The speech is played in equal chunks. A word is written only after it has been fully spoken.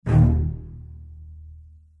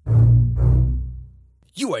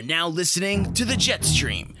You are now listening to the Jet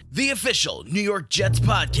Stream, the official New York Jets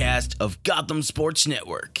podcast of Gotham Sports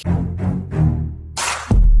Network.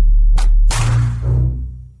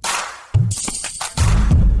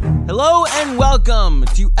 Hello and welcome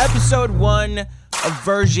to episode 1 of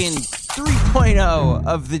version 3.0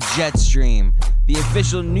 of the Jet Stream, the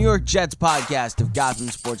official New York Jets podcast of Gotham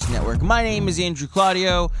Sports Network. My name is Andrew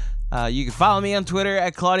Claudio. You can follow me on Twitter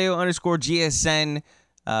at Claudio_GSN.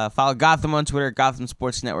 Follow Gotham on Twitter, Gotham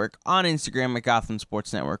Sports Network, on Instagram at Gotham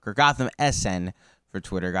Sports Network, or Gotham SN for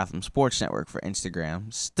Twitter, Gotham Sports Network for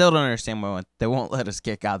Instagram. Still don't understand why they won't let us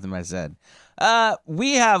get Gotham SN.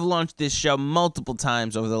 We have launched this show multiple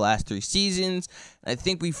times over the last 3 seasons. I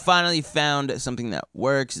think we finally found something that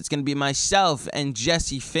works. It's going to be myself and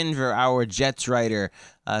Jesse Finver, our Jets writer,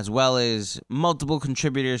 as well as multiple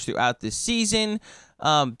contributors throughout this season.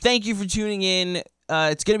 Thank you for tuning in.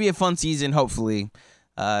 It's going to be a fun season, hopefully.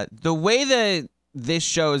 The way that this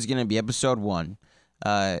show is going to be, episode 1,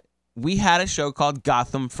 we had a show called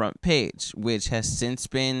Gotham Front Page, which has since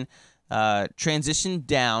been transitioned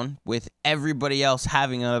down with everybody else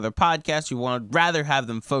having another podcast. We would rather have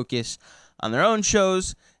them focus on their own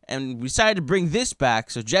shows, and we decided to bring this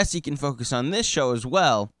back so Jesse can focus on this show as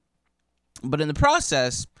well. But in the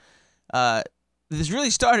process, this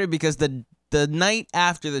really started because the night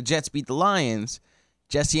after the Jets beat the Lions,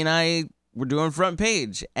 Jesse and I were doing Front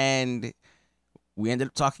Page, and we ended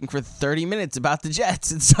up talking for 30 minutes about the Jets,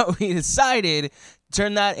 and so we decided to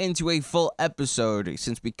turn that into a full episode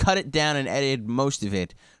since we cut it down and edited most of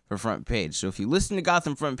it for Front Page. So if you listen to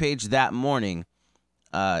Gotham Front Page that morning,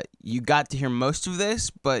 you got to hear most of this,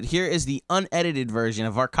 but here is the unedited version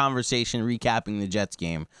of our conversation recapping the Jets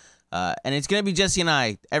game, and it's going to be Jesse and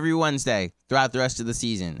I every Wednesday throughout the rest of the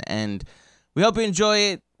season, and we hope you enjoy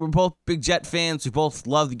it. We're both big Jet fans. We both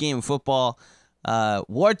love the game of football.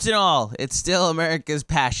 Warts and all, it's still America's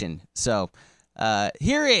passion. So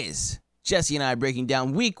here is Jesse and I breaking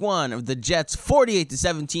down week 1 of the Jets'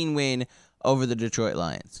 48-17 win over the Detroit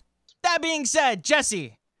Lions. That being said,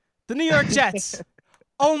 Jesse, the New York Jets.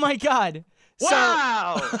 Oh, my God.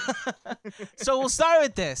 Wow! So we'll start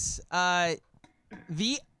with this.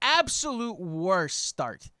 The absolute worst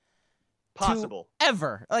start possible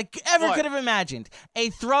ever What? could have imagined. A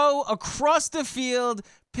throw across the field,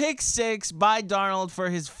 pick 6 by Darnold for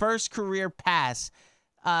his first career pass.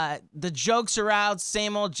 The jokes are out,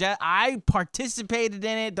 same old Jet. I participated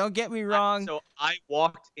in it, don't get me wrong. So I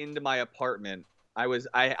walked into my apartment.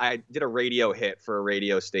 I did a radio hit for a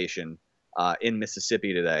radio station in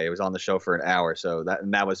Mississippi today. It was on the show for an hour, so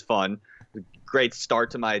that was fun. Great start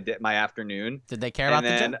to my afternoon. Did they care about the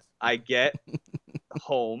Jets? And then I get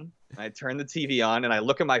home. I turn the TV on, and I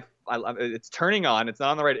look at it's turning on. It's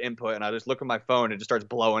not on the right input, and I just look at my phone, and it just starts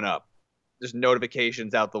blowing up. Just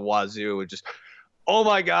notifications out the wazoo. It just, oh,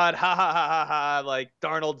 my God, ha, ha, ha, ha, ha. Like,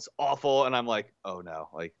 Darnold's awful. And I'm like, oh, no.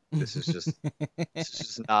 Like, this is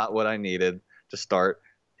just not what I needed to start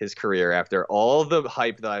his career after all the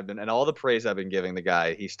hype that and all the praise I've been giving the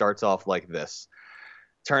guy. He starts off like this.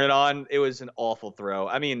 Turn it on. It was an awful throw.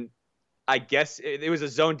 I mean, I guess it was a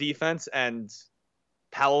zone defense, and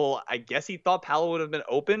Powell, I guess he thought Powell would have been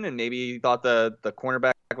open, and maybe he thought the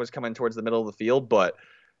cornerback was coming towards the middle of the field, but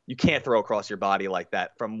you can't throw across your body like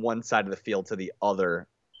that from one side of the field to the other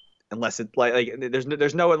unless it's like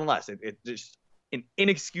there's no unless. It's just an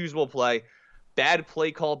inexcusable play, bad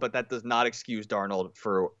play call, but that does not excuse Darnold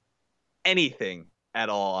for anything at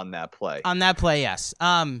all on that play. On that play, yes.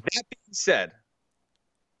 That being said,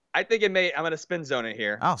 I think I'm going to spin zone it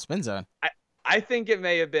here. Oh, spin zone. I think it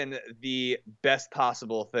may have been the best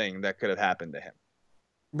possible thing that could have happened to him.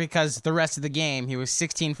 Because the rest of the game, he was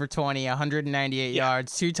 16 for 20, 198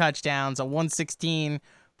 yards, 2 touchdowns, a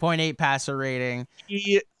 116.8 passer rating.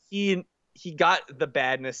 He got the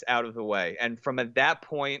badness out of the way. And from at that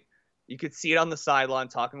point, you could see it on the sideline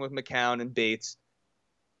talking with McCown and Bates.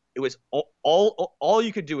 It was all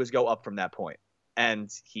you could do was go up from that point. And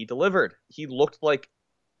he delivered. He looked like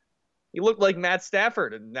Matt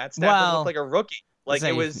Stafford, and Matt Stafford looked like a rookie. Like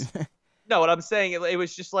it was, no, what I'm saying, it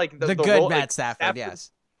was just like the good role, Matt like Stafford,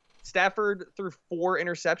 yes. Stafford threw 4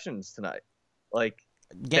 interceptions tonight. Like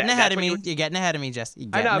getting ahead of me. You're getting ahead of me, Jesse.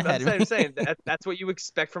 I know. I'm saying that's what you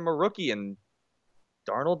expect from a rookie, and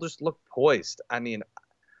Darnold just looked poised. I mean,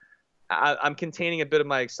 I'm containing a bit of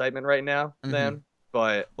my excitement right now, man.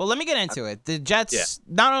 But well, let me get into it. The Jets,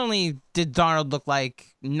 not only did Darnold look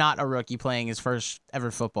like not a rookie playing his first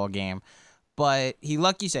ever football game, but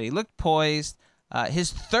like you said, he looked poised.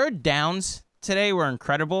 His third downs today were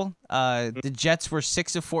incredible. The Jets were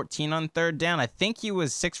 6 of 14 on third down. I think he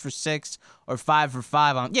was 6 for 6 or 5 for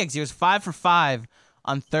 5 on. Yeah, because he was 5 for 5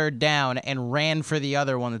 on third down and ran for the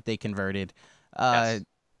other one that they converted. Yes.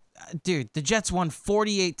 Dude, the Jets won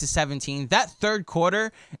 48-17. That third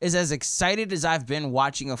quarter is as excited as I've been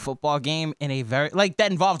watching a football game in a very,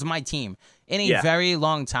 that involved my team in a very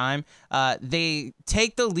long time. They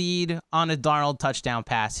take the lead on a Darnold touchdown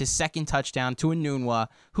pass, his second touchdown to Enunwa,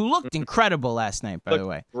 who looked incredible last night, by the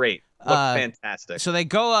way. Great. Looked fantastic. So they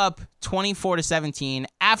go up 24-17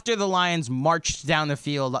 after the Lions marched down the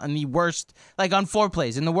field on the worst, on 4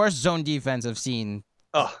 plays, in the worst zone defense I've seen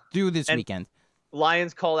through this weekend.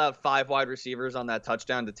 Lions called out 5 wide receivers on that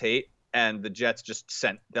touchdown to Tate, and the Jets just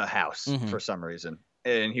sent the house for some reason,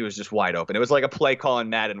 and he was just wide open. It was like a play call in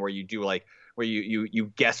Madden where you do where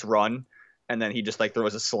you guess run, and then he just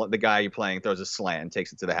throws the guy you're playing throws a slant and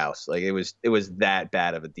takes it to the house. It was that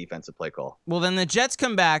bad of a defensive play call. Well, then the Jets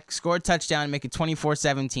come back, score a touchdown, and make it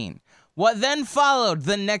 24-17. What then followed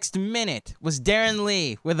the next minute was Darren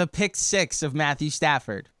Lee with a pick 6 of Matthew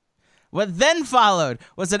Stafford. What then followed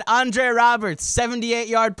was an Andre Roberts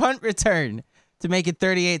 78-yard punt return to make it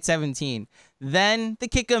 38-17. Then the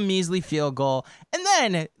kick a measly field goal. And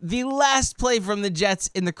then the last play from the Jets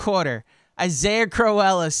in the quarter, Isaiah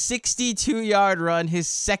Crowell, a 62-yard run, his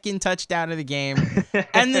second touchdown of the game.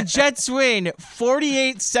 And the Jets win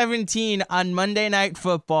 48-17 on Monday Night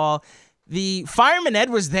Football. The Fireman Ed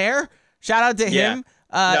was there. Shout out to him.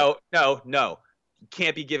 No. You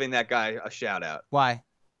can't be giving that guy a shout out. Why?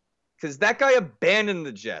 Because that guy abandoned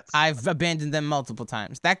the Jets. I've abandoned them multiple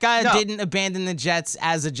times. That guy didn't abandon the Jets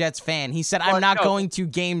as a Jets fan. He said, I'm not going to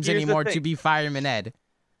games anymore to be Fireman Ed.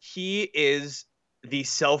 He is the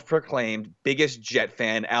self-proclaimed biggest Jet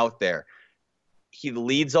fan out there. He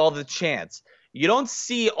leads all the chants. You don't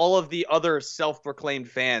see all of the other self-proclaimed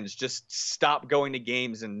fans just stop going to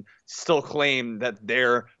games and still claim that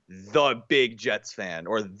they're the big Jets fan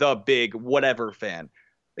or the big whatever fan.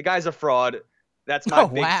 The guy's a fraud. That's my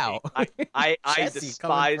big thing. I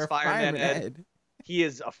despise Fireman Ed. He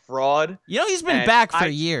is a fraud. He's been back for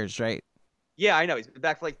years, right? Yeah, I know. He's been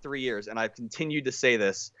back for 3 years, and I've continued to say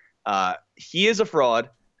this. He is a fraud,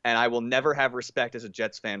 and I will never have respect as a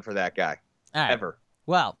Jets fan for that guy. Ever.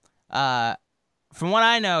 Well, from what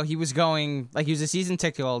I know, he was going, he was a season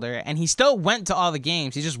ticket holder, and he still went to all the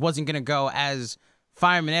games. He just wasn't going to go as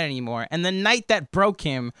Fireman Ed anymore. And the night that broke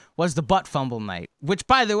him was the butt fumble night, which,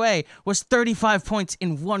 by the way, was 35 points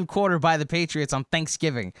in 1 quarter by the Patriots on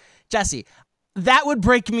Thanksgiving. Jesse, that would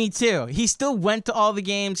break me too. He still went to all the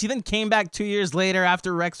games. He then came back 2 years later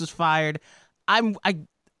after Rex was fired. I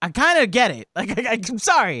kind of get it. I'm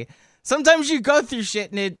sorry. Sometimes you go through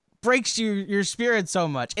shit and it breaks your spirit so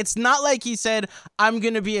much. It's not like he said, I'm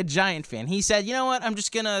going to be a Giant fan. He said, you know what? I'm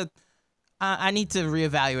just going to I need to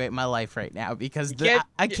reevaluate my life right now because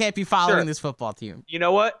I can't be following this football team. You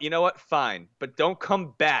know what? Fine. But don't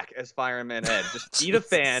come back as Fireman Ed. Just be the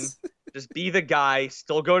fan. Just be the guy.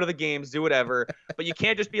 Still go to the games. Do whatever. But you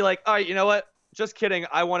can't just be like, all right, you know what? Just kidding.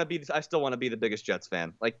 I still want to be the biggest Jets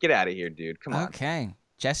fan. Get out of here, dude. Come on. Okay.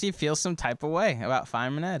 Jesse feels some type of way about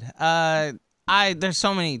Fireman Ed. There's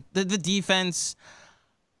so many. The defense.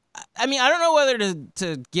 I mean, I don't know whether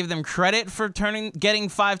to give them credit for getting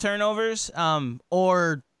 5 turnovers,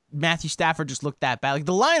 or Matthew Stafford just looked that bad.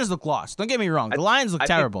 The Lions look lost. Don't get me wrong. The Lions look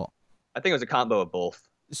terrible. I think it was a combo of both.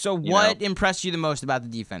 So what impressed you the most about the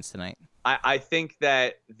defense tonight? I think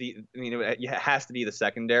that it has to be the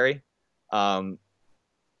secondary.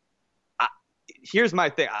 Here's my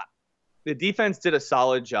thing. The defense did a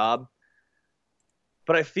solid job,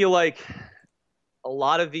 but I feel like a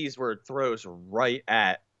lot of these were throws right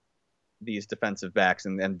at these defensive backs,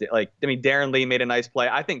 and Darren Lee made a nice play.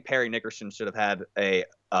 I think Perry Nickerson should have had a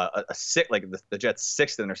six, the Jets'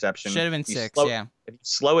 6th interception. Should have been 6, yeah. If you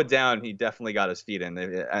slow it down, he definitely got his feet in.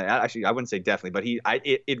 Actually, I wouldn't say definitely, but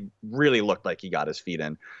it really looked like he got his feet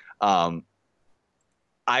in. I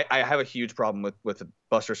have a huge problem with the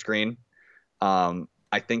Buster Screen.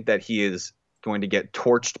 I think that he is going to get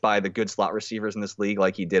torched by the good slot receivers in this league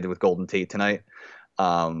like he did with Golden Tate tonight.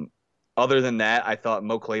 Other than that, I thought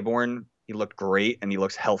Mo Claiborne, he looked great and he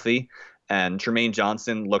looks healthy. And Jermaine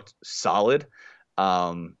Johnson looked solid.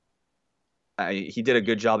 He did a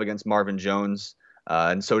good job against Marvin Jones,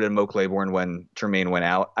 and so did Mo Claiborne when Jermaine went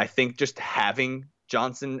out. I think just having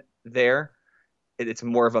Johnson there, it's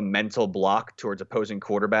more of a mental block towards opposing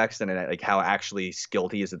quarterbacks than how actually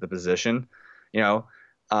skilled he is at the position.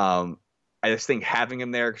 I just think having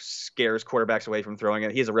him there scares quarterbacks away from throwing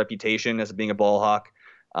it. He has a reputation as being a ball hawk.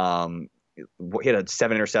 He had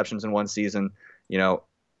 7 interceptions in one season.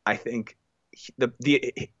 I think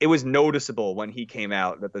it was noticeable when he came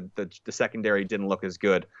out that the secondary didn't look as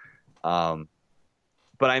good. But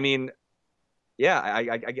I mean,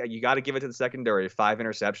 you got to give it to the secondary. 5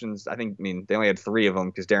 interceptions. I mean, they only had 3 of them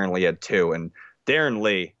because Darren Lee had 2. And Darren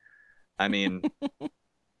Lee, I mean,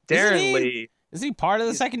 Lee. Is he part of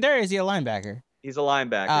the secondary or is he a linebacker? He's a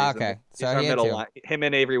linebacker. Oh, okay. He's our middle him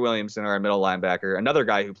and Avery Williamson are our middle linebacker. Another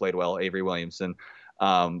guy who played well, Avery Williamson.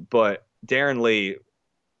 But Darren Lee,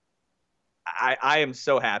 I am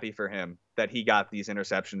so happy for him that he got these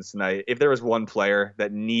interceptions tonight. If there was one player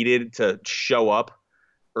that needed to show up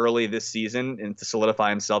early this season and to solidify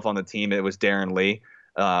himself on the team, it was Darren Lee.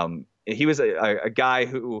 He was a guy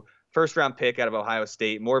who, first-round pick out of Ohio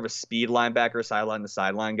State, more of a speed linebacker,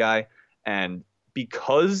 sideline-to-sideline guy. And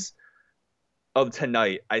because of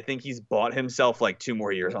tonight, I think he's bought himself like 2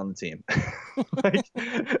 more years on the team.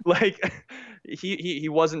 He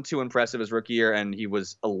wasn't too impressive his rookie year, and he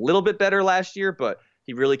was a little bit better last year, but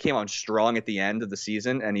he really came on strong at the end of the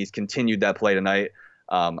season, and he's continued that play tonight.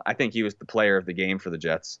 I think he was the player of the game for the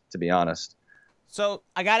Jets, to be honest. So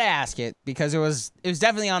I got to ask it because it was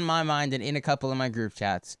definitely on my mind and in a couple of my group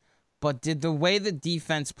chats. But did the way the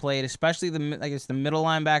defense played, especially the middle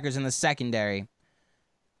linebackers in the secondary,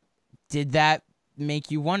 did that make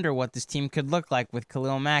you wonder what this team could look like with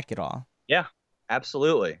Khalil Mack at all? Yeah,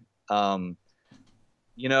 absolutely. You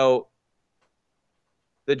know,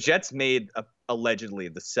 the Jets made allegedly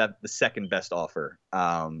the second best offer.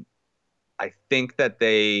 I think that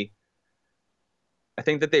they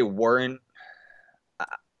weren't.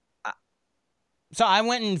 So I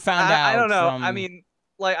went and found out. I don't know. I mean,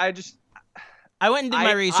 like I went and did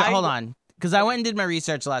my research. Hold on. Because I went and did my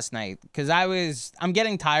research last night. Because I'm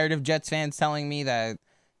getting tired of Jets fans telling me that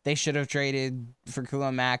they should have traded for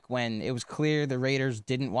Khalil Mack when it was clear the Raiders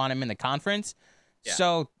didn't want him in the conference. Yeah.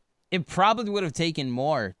 So it probably would have taken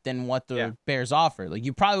more than what the Bears offered. Like,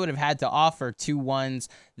 you probably would have had to offer 2 1s,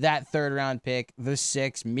 that 3rd round pick, the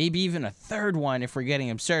 6, maybe even a 3rd one if we're getting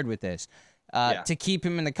absurd with this, to keep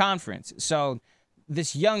him in the conference. So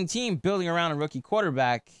this young team building around a rookie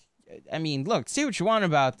quarterback, I mean, look, see what you want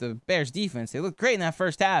about the Bears defense. They looked great in that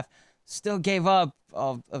first half. Still gave up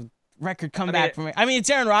a record comeback from it. I mean, it's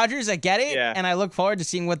Aaron Rodgers. I get it. Yeah. And I look forward to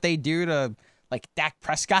seeing what they do to, like, Dak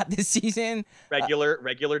Prescott this season.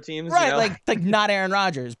 Regular teams. Right, you know? like not Aaron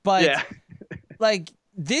Rodgers. But, like,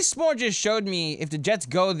 this more just showed me if the Jets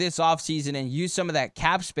go this offseason and use some of that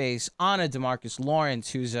cap space on a DeMarcus Lawrence,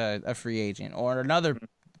 who's a free agent, or another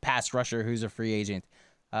pass rusher who's a free agent,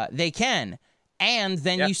 they can. And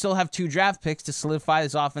then you still have 2 draft picks to solidify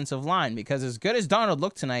this offensive line, because as good as Darnold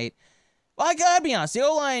looked tonight, well, I gotta be honest, the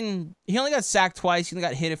O-line, he only got sacked twice, he only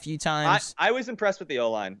got hit a few times. I was impressed with the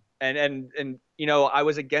O-line. And you know, I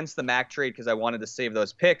was against the Mack trade because I wanted to save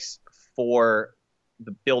those picks for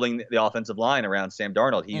building the offensive line around Sam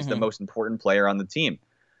Darnold. He's the most important player on the team.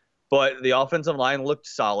 But the offensive line looked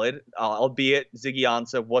solid, albeit Ziggy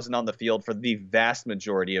Ansah wasn't on the field for the vast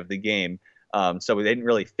majority of the game. So they didn't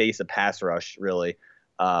really face a pass rush, really.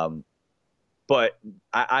 But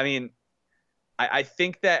I mean, I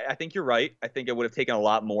think you're right. I think it would have taken a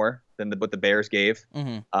lot more than what the Bears gave.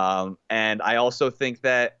 And I also think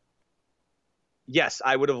that, yes,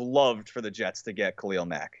 I would have loved for the Jets to get Khalil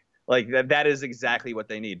Mack. Like, that is exactly what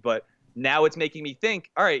they need. But now it's making me think,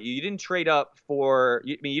 all right, you didn't trade up for –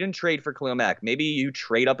 you didn't trade for Khalil Mack. Maybe you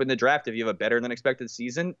trade up in the draft if you have a better-than-expected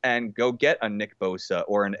season and go get a Nick Bosa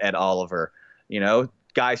or an Ed Oliver, you know,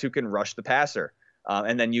 guys who can rush the passer.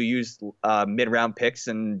 And then you use mid-round picks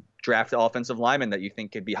and draft offensive linemen that you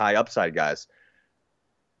think could be high upside guys.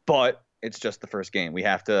 But it's just the first game. We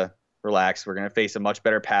have to relax. We're going to face a much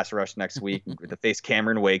better pass rush next week to face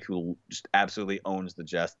Cameron Wake, who just absolutely owns the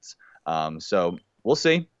Jets. So we'll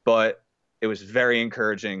see. But it was very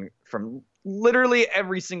encouraging from literally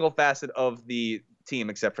every single facet of the team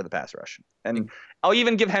except for the pass rush. And I'll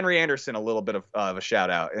even give Henry Anderson a little bit of a shout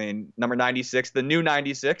out. I mean, number 96, the new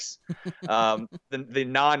 96, the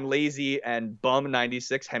non-lazy and bum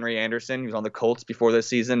 96, Henry Anderson. He was on the Colts before this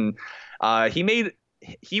season.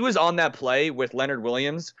 He was on that play with Leonard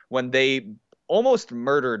Williams when they almost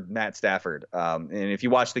murdered Matt Stafford. And if you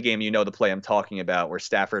watch the game, you know the play I'm talking about, where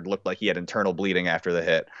Stafford looked like he had internal bleeding after the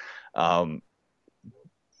hit.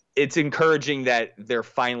 It's encouraging that they're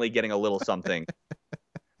finally getting a little something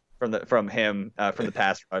from the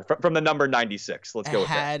pass from the number 96. Let's go with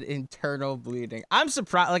that. Had internal bleeding. I'm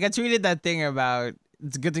surprised. Like, I tweeted that thing about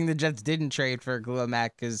it's a good thing the Jets didn't trade for Khalil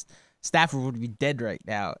Mack because Stafford would be dead right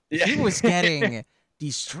now. Yeah. He was getting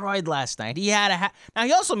destroyed last night. He had now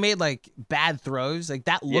he also made like bad throws. Like,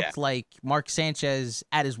 that looked like Mark Sanchez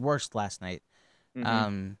at his worst last night.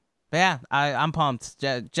 But yeah, I'm pumped.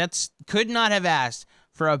 Jets could not have asked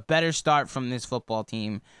for a better start from this football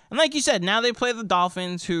team. And like you said, now they play the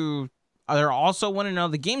Dolphins, who They're also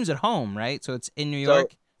 1-0. The game's at home, right? So it's in New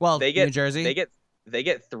York. New Jersey. They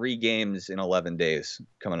get 3 games in 11 days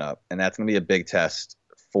coming up, and that's going to be a big test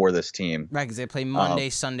for this team. Right, because they play Monday,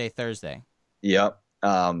 Sunday, Thursday. Yep.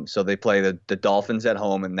 So they play the Dolphins at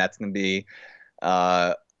home, and that's going to be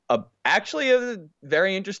actually a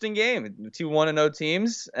very interesting game. 2 1-0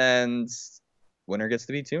 teams, and winner gets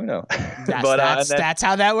to be 2-0. That's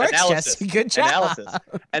how that works, Jesse. Good job. Analysis.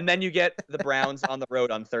 And then you get the Browns on the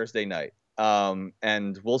road on Thursday night.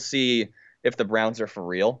 And we'll see if the Browns are for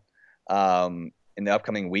real in the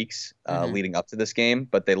upcoming weeks leading up to this game.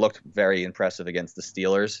 But they looked very impressive against the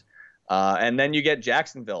Steelers. And then you get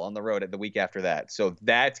Jacksonville on the road at the week after that. So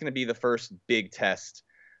that's going to be the first big test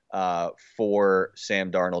for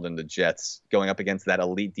Sam Darnold and the Jets going up against that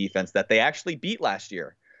elite defense that they actually beat last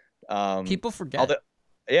year. People forget.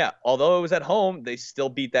 Although it was at home, they still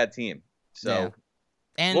beat that team. So, yeah.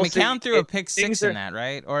 And McCown threw a pick 6 in that,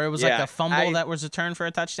 right? Or it was like a fumble that was returned for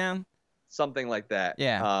a touchdown? Something like that.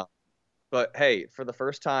 Yeah. But hey, for the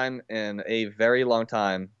first time in a very long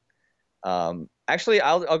time, actually,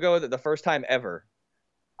 I'll go with it. The first time ever,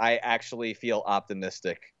 I actually feel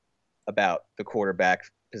optimistic about the quarterback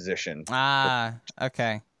position.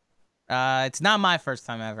 Okay. It's not my first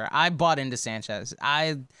time ever. I bought into Sanchez.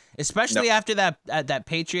 Especially after that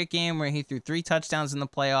Patriot game where he threw 3 touchdowns in the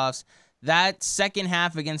playoffs. That second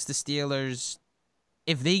half against the Steelers,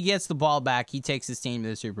 if he gets the ball back, he takes his team to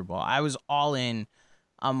the Super Bowl. I was all in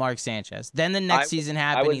on Mark Sanchez. Then the next season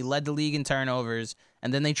happened. He led the league in turnovers,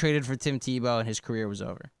 and then they traded for Tim Tebow, and his career was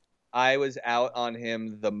over. I was out on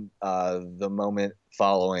him the moment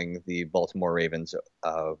following the Baltimore Ravens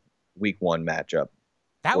Week 1 matchup.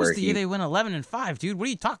 That was the year they went 11-5, dude. What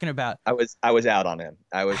are you talking about? I was out on him.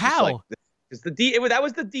 I was How? Just like, that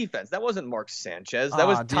was the defense. That wasn't Mark Sanchez. That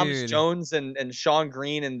was Thomas Jones and Sean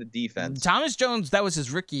Green in the defense. Thomas Jones, that was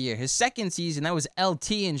his rookie year. His second season, that was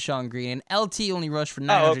LT and Sean Green, and LT only rushed for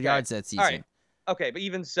 900 yards that season. All right. Okay, but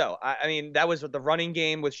even so, I mean, that was the running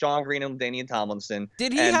game with Sean Green and Danian Tomlinson.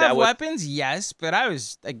 Did he have weapons? Yes, but I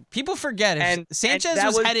was like, people forget Sanchez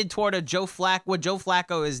was headed toward what Joe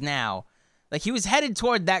Flacco is now. Like, he was headed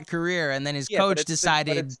toward that career, and then his coach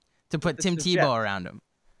decided to put Tim Tebow around him.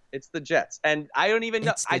 It's the Jets. And I don't even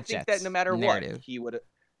know. I think that no matter what, he would have.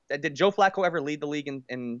 Did Joe Flacco ever lead the league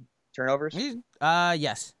in turnovers?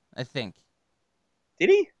 Yes, I think. Did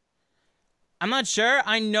he? I'm not sure.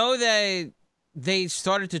 I know that they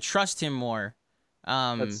started to trust him more.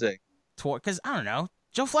 Let's see. Because, I don't know.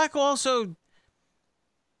 Joe Flacco also,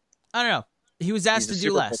 I don't know. He was asked to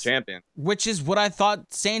do less, champion. Which is what I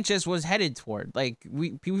thought Sanchez was headed toward. Like,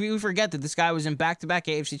 we forget that this guy was in back-to-back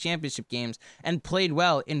AFC Championship games and played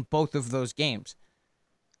well in both of those games.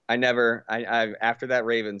 After that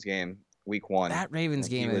Ravens game, Week 1. That Ravens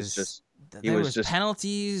game there was just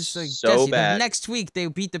penalties. Like, so Jesse, bad. The next week, they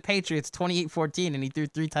beat the Patriots 28-14, and he threw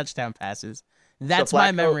 3 touchdown passes. That's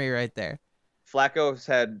my memory right there. Flacco's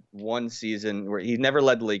had one season where he never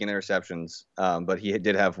led the league in interceptions, but he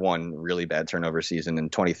did have one really bad turnover season in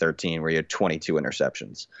 2013 where he had 22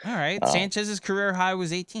 interceptions. All right. Sanchez's career high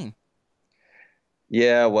was 18.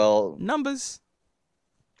 Yeah, well. Numbers.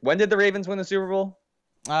 When did the Ravens win the Super Bowl?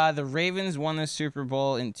 The Ravens won the Super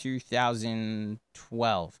Bowl in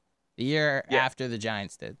 2012, the year after the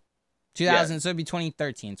Giants did. 2000, so it'd be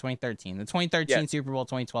 2013. The 2013 Super Bowl,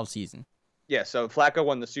 2012 season. Yeah, so Flacco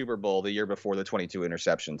won the Super Bowl the year before the 22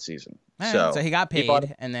 interception season. Right, so he got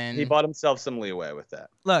paid, and then he bought himself some leeway with that.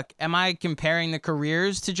 Look, am I comparing the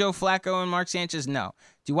careers to Joe Flacco and Mark Sanchez? No.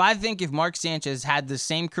 Do I think if Mark Sanchez had the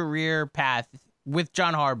same career path with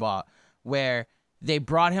John Harbaugh, where they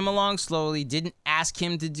brought him along slowly, didn't ask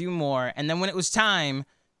him to do more, and then when it was time,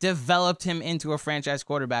 developed him into a franchise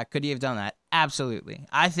quarterback, could he have done that? Absolutely.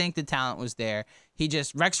 I think the talent was there.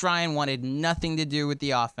 Rex Ryan wanted nothing to do with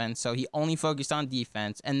the offense, so he only focused on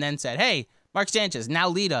defense and then said, hey, Mark Sanchez, now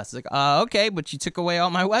lead us. It's like, okay, but you took away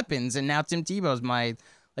all my weapons, and now Tim Tebow's my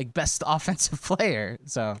best offensive player.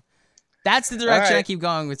 So that's the direction I keep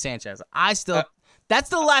going with Sanchez. That's the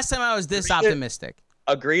last time I was this optimistic.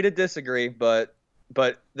 Agree to disagree, but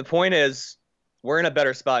the point is, we're in a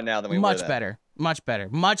better spot now than we were then. Much better.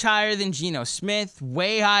 Much higher than Geno Smith.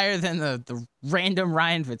 Way higher than the random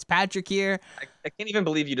Ryan Fitzpatrick here. I can't even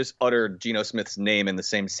believe you just uttered Geno Smith's name in the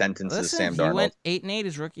same sentence as Sam Darnold. He went 8-8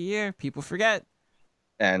 his rookie year. People forget.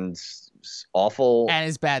 And awful. And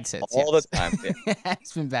his bad sits. All the time. Yeah.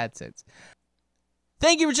 It's been bad sits.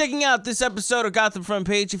 Thank you for checking out this episode of Gotham Front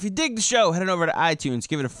Page. If you dig the show, head on over to iTunes.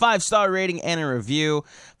 Give it a 5-star rating and a review.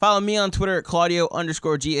 Follow me on Twitter at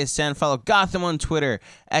Claudio_GSN. Follow Gotham on Twitter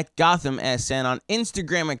at GothamSN. On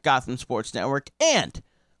Instagram at Gotham Sports Network. And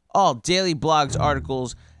all daily blogs,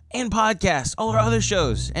 articles, and podcasts, all our other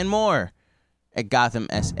shows, and more at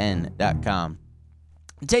GothamSN.com.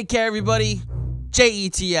 Take care, everybody.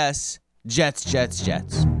 JETS, Jets, Jets,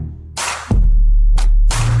 Jets.